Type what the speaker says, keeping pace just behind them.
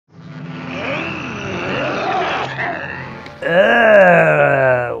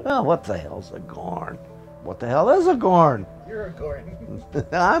Well, what the hell's a Gorn? What the hell is a Gorn? You're a Gorn.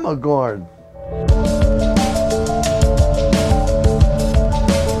 I'm a Gorn.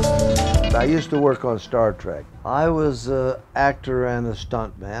 I used to work on Star Trek. I was an actor and a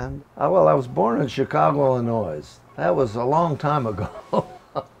stuntman. Well, I was born in Chicago, Illinois. That was a long time ago.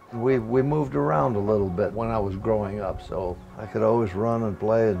 We moved around a little bit when I was growing up, so I could always run and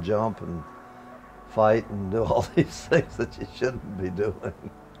play and jump and fight and do all these things that you shouldn't be doing.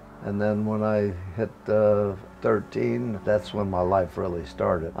 And then when I hit 13, that's when my life really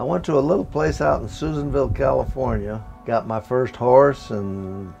started. I went to a little place out in Susanville, California, got my first horse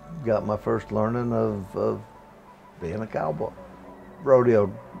and got my first learning of being a cowboy.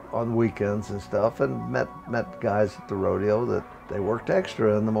 Rodeoed on weekends and stuff, and met guys at the rodeo that they worked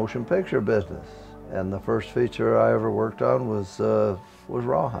extra in the motion picture business. And the first feature I ever worked on was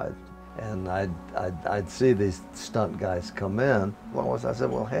Rawhide. And I'd see these stunt guys come in. Well, I said,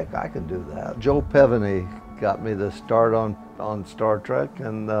 well, heck, I can do that. Joe Pevney got me the start on Star Trek,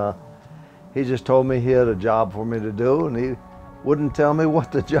 and he just told me he had a job for me to do, and he wouldn't tell me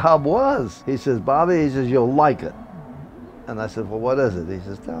what the job was. He says, Bobby, he says, you'll like it. And I said, well, what is it? He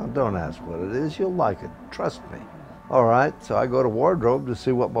says, don't ask what it is, you'll like it, trust me. All right, so I go to wardrobe to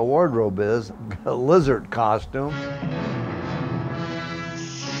see what my wardrobe is. A lizard costume.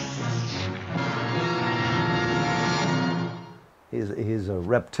 He's a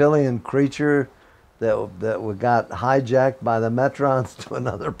reptilian creature that got hijacked by the Metrons to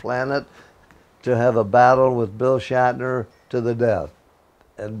another planet to have a battle with Bill Shatner to the death.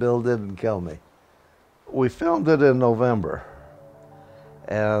 And Bill didn't kill me. We filmed it in November.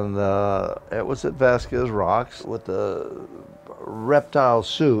 And it was at Vasquez Rocks with the reptile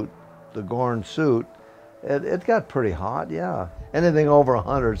suit, the Gorn suit. It got pretty hot, yeah. Anything over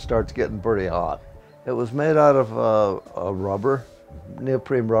 100 starts getting pretty hot. It was made out of a rubber,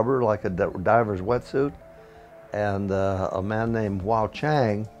 neoprene rubber, like a diver's wetsuit. And a man named Wow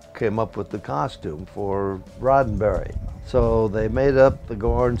Chang came up with the costume for Roddenberry. So they made up the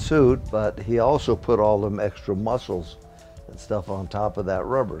Gorn suit, but he also put all them extra muscles and stuff on top of that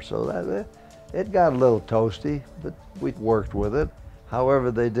rubber. So that it got a little toasty, but we worked with it.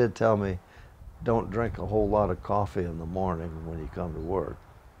 However, they did tell me, don't drink a whole lot of coffee in the morning when you come to work.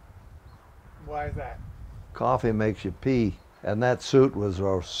 Why is that? Coffee makes you pee, and that suit was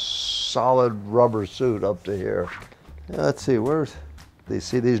a solid rubber suit up to here. Yeah, let's see, do you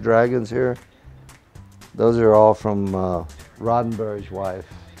see these dragons here? Those are all from Roddenberry's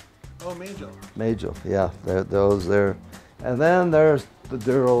wife. Oh, Majel. Majel, yeah, those there. And then there's the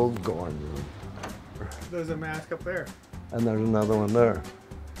dear old Gorn room. There's a mask up there. And there's another one there.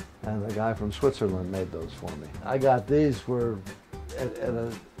 And the guy from Switzerland made those for me. I got these for at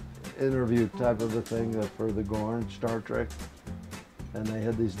an interview type of a thing for the Gorn, Star Trek. And they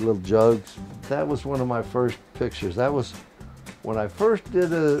had these little jugs. That was one of my first pictures. That was when I first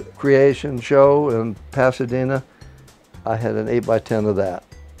did a creation show in Pasadena. I had an 8x10 of that.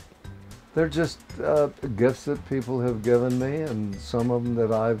 They're just gifts that people have given me, and some of them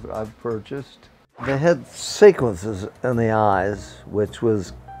that I've purchased. They had sequences in the eyes, which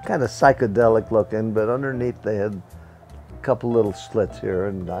was kind of psychedelic looking, but underneath they had a couple little slits here,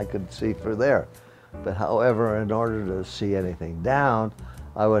 and I could see through there. But however, in order to see anything down,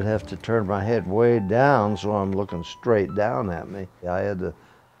 I would have to turn my head way down so I'm looking straight down at me. I had to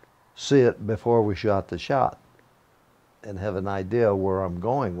see it before we shot the shot and have an idea where I'm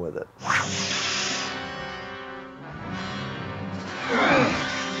going with it.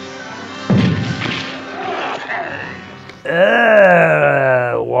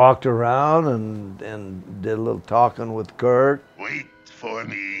 Walked around and did a little talking with Kurt. Wait for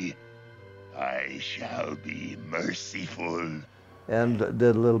me. I shall be merciful. And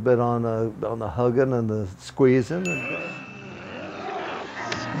did a little bit on the hugging and the squeezing.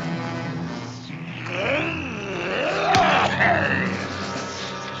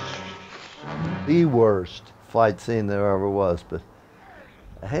 The worst fight scene there ever was, but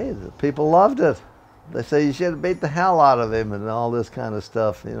hey, the people loved it. They say you should have beat the hell out of him and all this kind of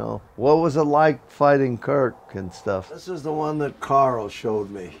stuff, you know. What was it like fighting Kirk and stuff? This is the one that Carl showed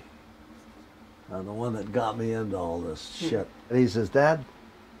me. The one that got me into all this shit. And he says, Dad,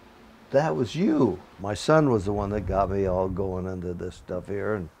 that was you. My son was the one that got me all going into this stuff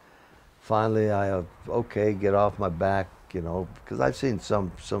here. And finally okay, get off my back, you know, because I've seen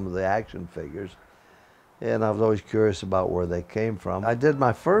some of the action figures. And I was always curious about where they came from. I did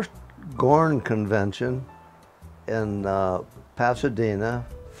my first Gorn convention in Pasadena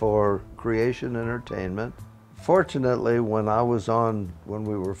for Creation Entertainment. Fortunately, when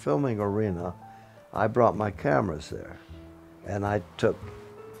we were filming Arena, I brought my cameras there. And I took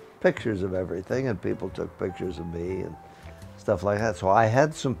pictures of everything, and people took pictures of me and stuff like that. So I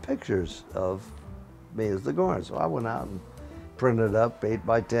had some pictures of me as the Gorn. So I went out and printed up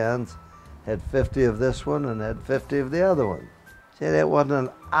 8x10s, had 50 of this one and had 50 of the other one. Shit, it wasn't an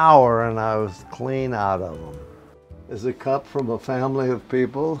hour and I was clean out of them. There's a cup from a family of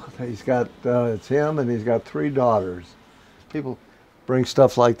people. He's got, it's him and he's got 3 daughters. People bring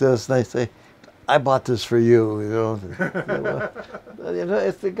stuff like this, they say, I bought this for you, you know. You know,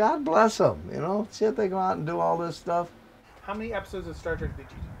 it's the God bless them, you know. Shit, they go out and do all this stuff. How many episodes of Star Trek did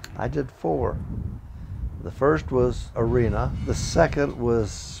you do? I did 4. The first was Arena. The second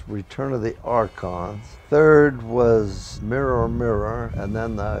was Return of the Archons. Third was Mirror, Mirror. And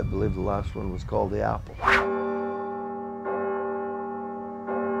then I believe the last one was called The Apple.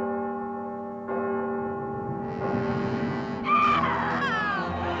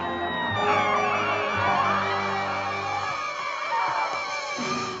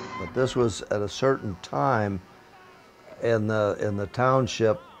 But this was at a certain time in the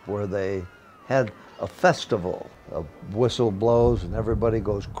township where they had a festival. A whistle blows and everybody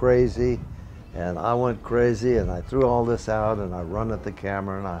goes crazy, and I went crazy and I threw all this out and I run at the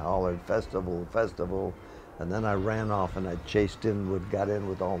camera and I hollered festival, festival, and then I ran off and I got in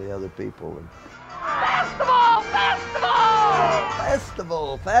with all the other people. And festival, festival,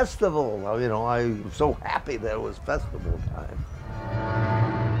 festival, festival. Well, you know, I was so happy that it was festival time.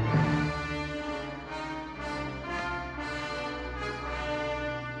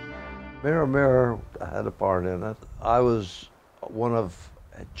 Mirror, Mirror had a part in it. I was one of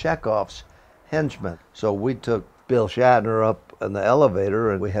Chekhov's henchmen. So we took Bill Shatner up in the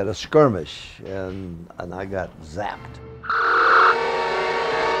elevator and we had a skirmish and I got zapped.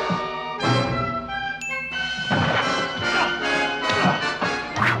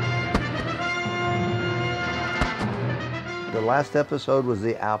 The last episode was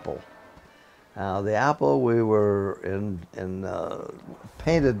The Apple. The Apple, we were in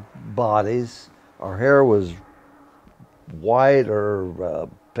painted bodies. Our hair was white or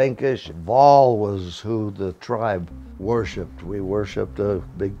pinkish. Vol was who the tribe worshipped. We worshipped a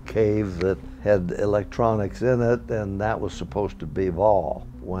big cave that had electronics in it, and that was supposed to be Vol.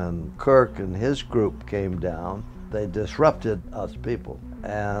 When Kirk and his group came down, they disrupted us people.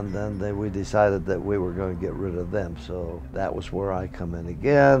 And then we decided that we were going to get rid of them. So that was where I come in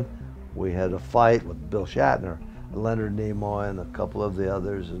again. We had a fight with Bill Shatner, Leonard Nimoy, and a couple of the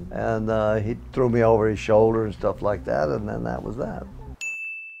others, and he threw me over his shoulder and stuff like that, and then that was that.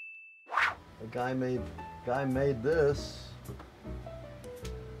 The guy made this.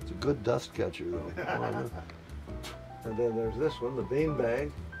 It's a good dust catcher, though. And then there's this one, the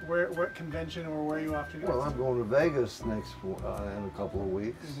beanbag. What convention or where are you off to? Well, I'm going to Vegas in a couple of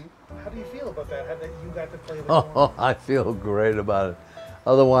weeks. How do you feel about that? How that you got to play the Oh, I feel great about it.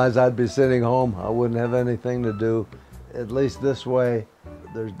 Otherwise, I'd be sitting home. I wouldn't have anything to do. At least this way,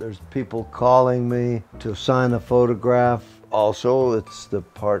 there's people calling me to sign a photograph. Also, it's the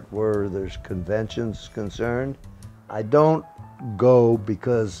part where there's conventions concerned. I don't go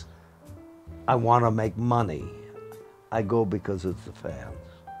because I want to make money. I go because it's the fans.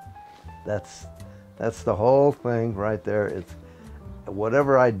 That's the whole thing right there. It's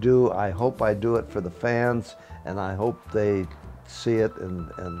whatever I do, I hope I do it for the fans, and I hope they see it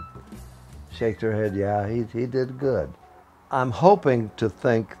and shake their head, yeah, he did good. I'm hoping to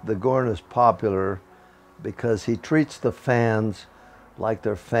think the Gorn is popular because he treats the fans like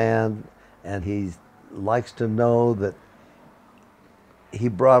they're fans, and he likes to know that he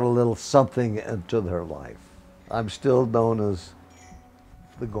brought a little something into their life. I'm still known as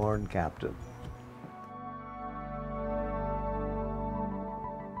the Gorn Captain.